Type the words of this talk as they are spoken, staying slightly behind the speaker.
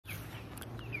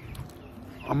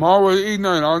I'm always eating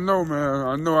nothing. I know, man.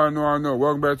 I know.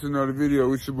 Welcome back to another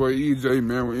video. It's your boy EJ,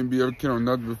 man, with NBF Kid on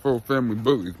Nothing Before Family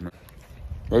Bullies, man.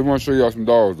 I just want to show y'all some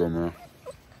dogs, though, man.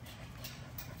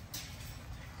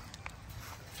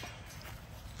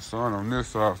 The sun on this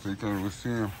side, so you can't really see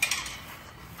him.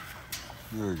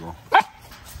 There you go.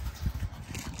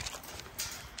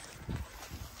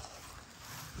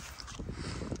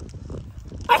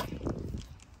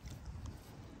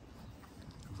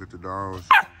 Look at the dogs.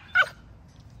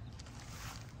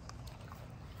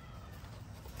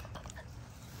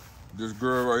 This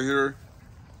girl right here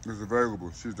is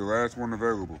available. She's the last one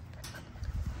available.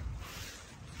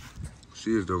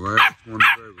 She is the last one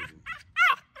available.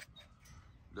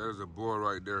 That is a boy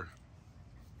right there.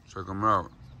 Check him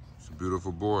out. It's a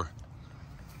beautiful boy.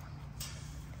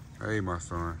 Hey, my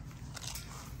son.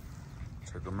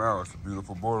 Check him out. It's a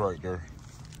beautiful boy right there.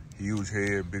 Huge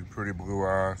head, big pretty blue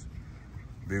eyes,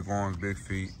 big arms, big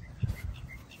feet.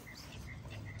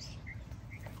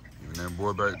 And that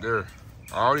boy back there.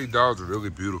 All these dogs are really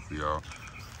beautiful, y'all.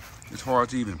 It's hard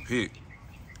to even pick.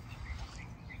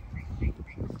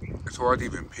 It's hard to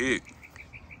even pick.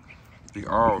 They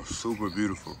all super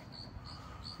beautiful.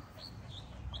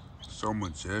 So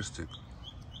majestic.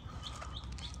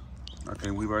 I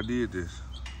can't believe I did this.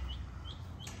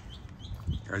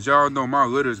 As y'all know, my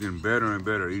litter is getting better and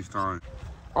better each time.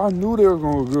 I knew they was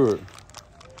gonna look good.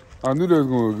 I knew they was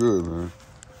gonna look good, man.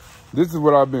 This is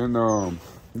what I've been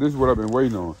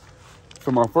waiting on. So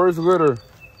my first litter,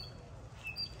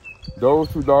 those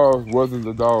two dogs wasn't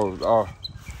the dogs I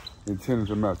intended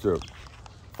to match up.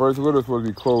 First litter was supposed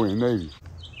to be Chloe and Navi.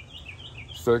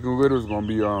 Second litter is gonna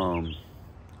be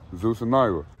Zeus and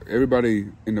Nyla. Everybody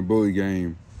in the bully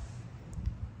game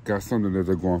got something that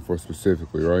they're going for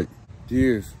specifically, right?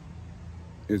 This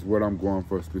is what I'm going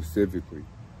for specifically.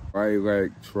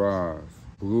 Lilac Tris,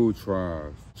 blue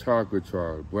Tris, chocolate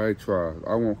Tris, black Tris.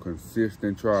 I want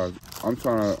consistent Tris. I'm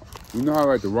trying to, you know how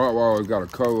like the Rottweilers got a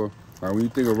color? Like when you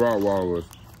think of Rottweilers,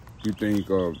 you think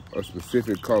of a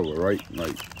specific color, right?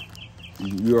 Like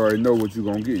you already know what you're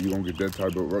gonna get. You're gonna get that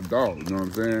type of dog, you know what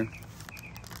I'm saying?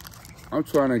 I'm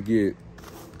trying to get,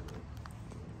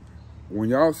 when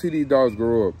y'all see these dogs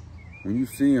grow up, when you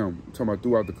see them, I'm talking about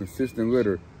throughout the consistent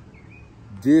litter,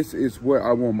 this is what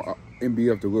I want my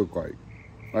NBF to look like.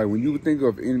 Like when you think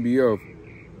of NBF,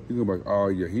 you can be like, oh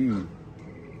yeah,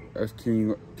 that's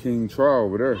King Tri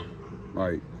over there.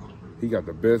 Like, he got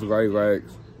the best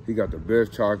lilacs, he got the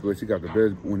best chocolates, he got the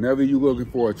best, whenever you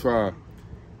looking for a Tri,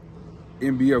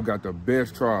 NBF got the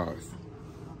best Tris.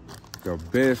 The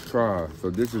best Tris. So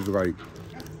this is like,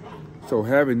 so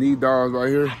having these dogs right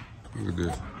here, look at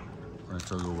this. I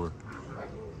tell you what.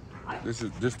 This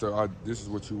is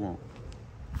what you want.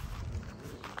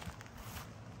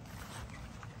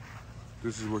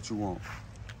 This is what you want.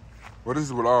 Well, this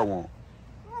is what I want.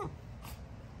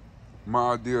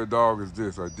 My ideal dog is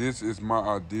this. Like, this is my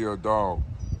ideal dog.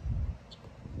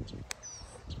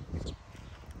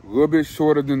 A little bit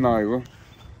shorter than Nyla.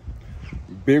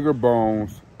 Bigger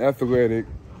bones, athletic,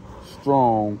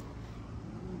 strong,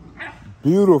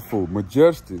 beautiful,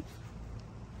 majestic.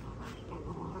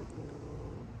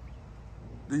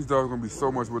 These dogs are gonna be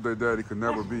so much what their daddy could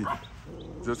never be,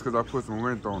 just because I put some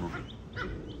length on them.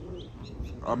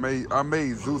 I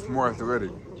made Zeus more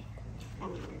athletic.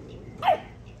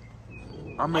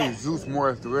 I made Zeus more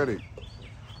athletic.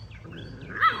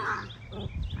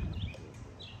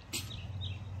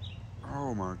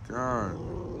 Oh my God.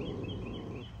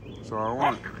 So I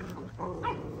want.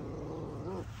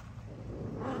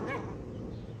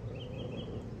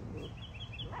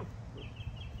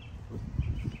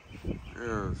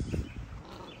 Yes.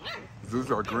 Zeus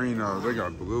got green eyes, they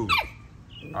got blue.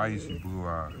 Icy blue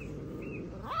eyes.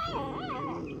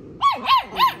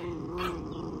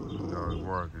 That was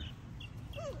working.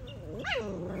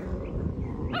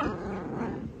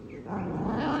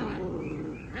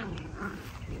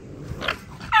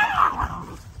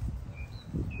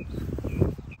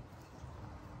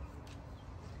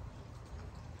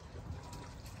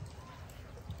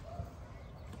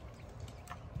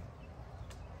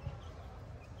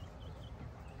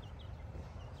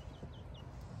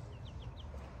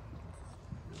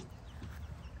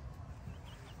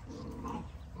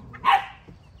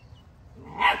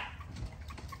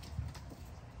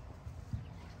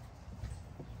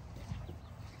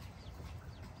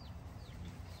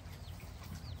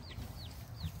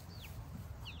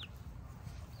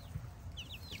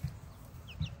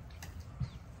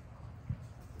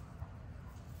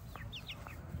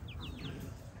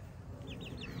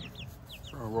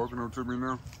 Walking up to me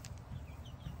now.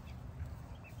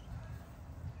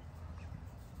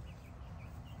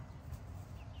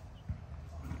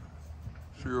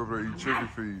 She over there eating chicken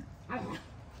feed.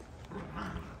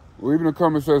 Well, even in the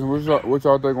comment section, what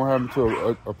y'all think gonna happen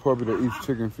to a puppy that eats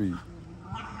chicken feed?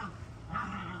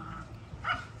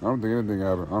 I don't think anything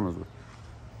happened, honestly.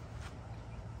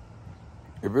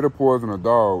 If it'll poison a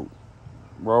dog,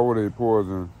 why would they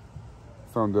poison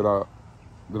something that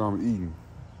I'm eating?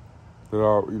 That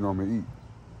I'm gonna eat?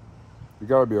 It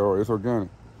gotta be alright. It's organic.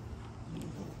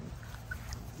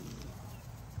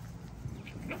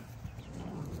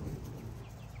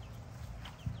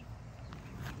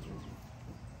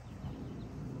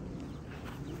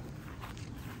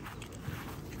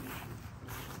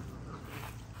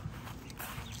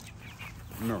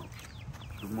 No.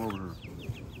 Come over here.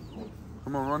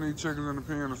 Come on, run these chickens in the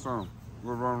pen or something.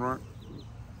 Go run.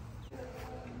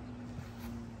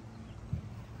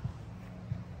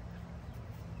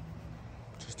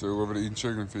 She's still over there eating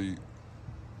chicken feed.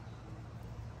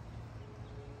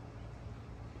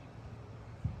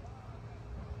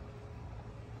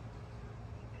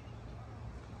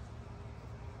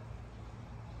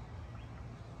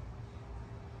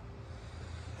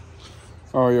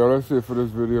 Alright, y'all, that's it for this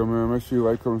video, man. Make sure you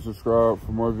like, comment, subscribe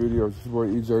for more videos. This is boy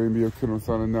EJ NBF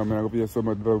signing out, man. I hope you have so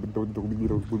much.